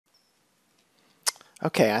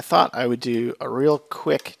Okay, I thought I would do a real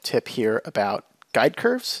quick tip here about guide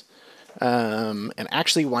curves, and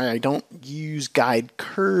actually why I don't use guide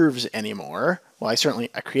curves anymore. Well,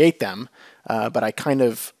 I create them, but I kind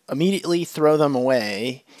of immediately throw them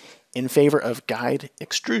away in favor of guide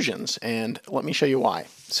extrusions, and let me show you why.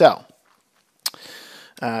 So,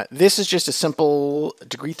 this is just a simple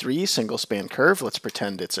degree 3 single span curve. Let's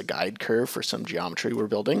pretend it's a guide curve for some geometry we're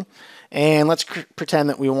building. And let's pretend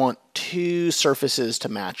that we want two surfaces to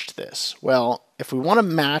match this. Well, if we want to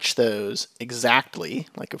match those exactly,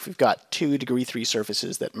 like if we've got two degree 3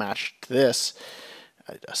 surfaces that match this,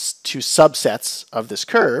 two subsets of this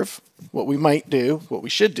curve, what we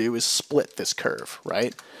should do is split this curve,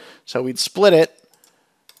 right? So we'd split it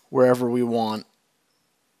wherever we want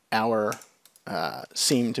our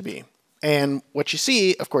seam to be. And what you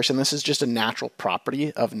see, of course, and this is just a natural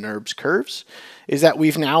property of NURBS curves, is that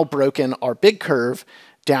we've now broken our big curve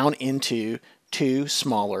down into two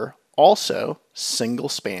smaller, also single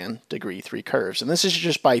span degree 3 curves. And this is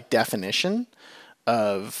just by definition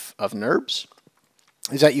of NURBS,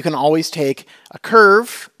 is that you can always take a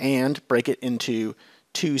curve and break it into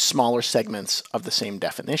two smaller segments of the same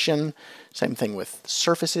definition. Same thing with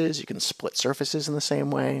surfaces. You can split surfaces in the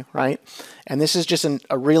same way, right? And this is just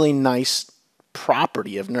a really nice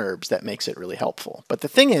property of NURBS that makes it really helpful. But the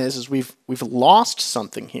thing is we've lost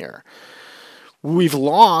something here. We've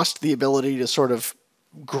lost the ability to sort of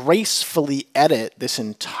gracefully edit this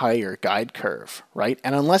entire guide curve, right?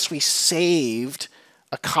 And unless we saved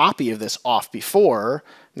a copy of this off before,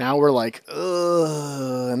 now we're like,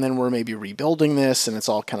 ugh, and then we're maybe rebuilding this and it's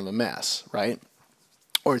all kind of a mess, right?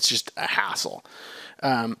 Or it's just a hassle.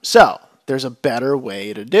 So there's a better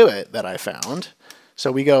way to do it that I found.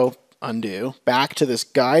 So we go undo, back to this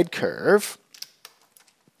guide curve,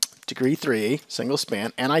 degree 3, single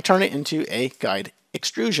span, and I turn it into a guide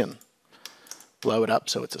extrusion. Blow it up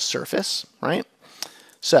so it's a surface, right?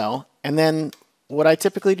 So, and then what I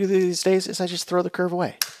typically do these days is I just throw the curve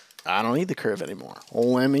away. I don't need the curve anymore.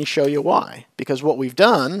 Well, let me show you why. Because what we've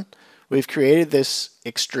done, we've created this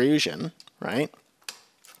extrusion, right?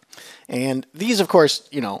 And these, of course,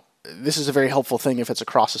 this is a very helpful thing if it's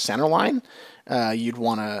across a center line. You'd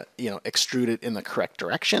want to, extrude it in the correct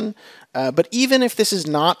direction. But even if this is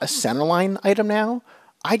not a center line item now,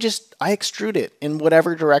 I extrude it in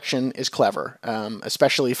whatever direction is clever,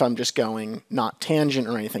 especially if I'm just going not tangent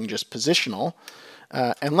or anything, just positional.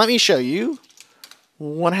 And let me show you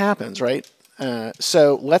what happens, right?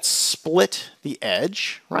 So let's split the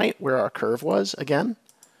edge, right, where our curve was again.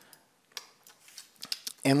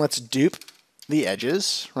 And let's dupe the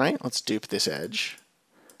edges, right? Let's dupe this edge,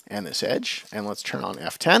 and let's turn on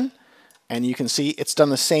F10. And you can see it's done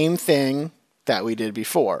the same thing that we did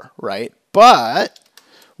before, right? But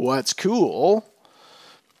what's cool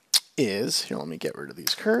is, here, let me get rid of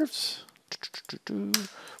these curves.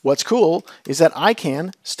 What's cool is that I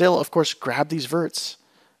can still, of course, grab these verts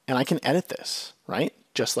and I can edit this, right?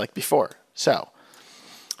 Just like before. So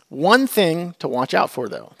one thing to watch out for,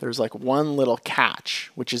 though, there's like one little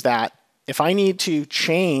catch, which is that if I need to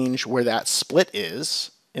change where that split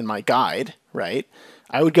is in my guide, right,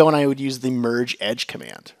 I would go and I would use the merge edge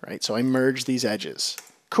command, right? So I merge these edges.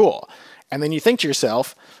 Cool. And then you think to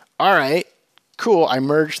yourself, all right, cool, I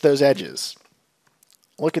merged those edges.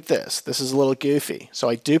 Look at this. This is a little goofy. So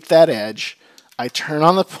I dupe that edge, I turn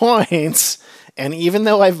on the points, and even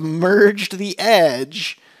though I've merged the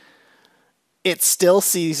edge, it still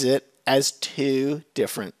sees it as two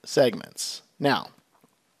different segments. Now,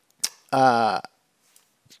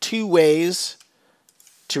 two ways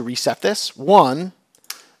to reset this. One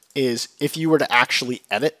is if you were to actually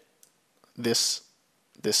edit this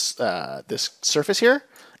surface here,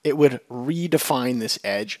 it would redefine this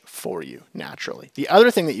edge for you naturally. The other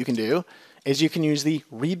thing that you can do is you can use the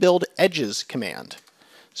rebuild edges command.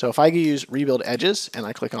 So if I use rebuild edges and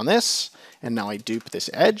I click on this, and now I dupe this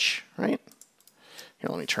edge, right? Here,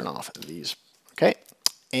 let me turn off these, okay?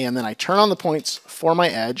 And then I turn on the points for my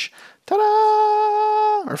edge,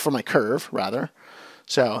 ta-da! Or for my curve, rather.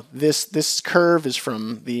 So this curve is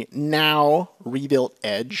from the now rebuilt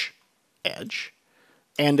edge,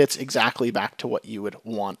 and it's exactly back to what you would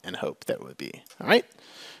want and hope that it would be, all right?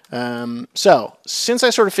 So since I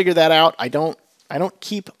sort of figured that out, I don't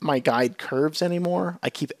keep my guide curves anymore. I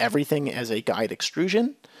keep everything as a guide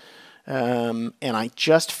extrusion. And I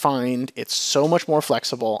just find it's so much more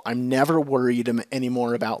flexible. I'm never worried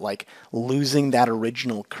anymore about like losing that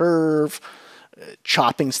original curve,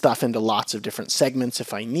 chopping stuff into lots of different segments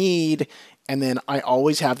if I need. And then I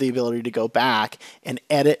always have the ability to go back and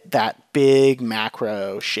edit that big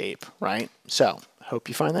macro shape, right? So hope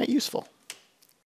you find that useful.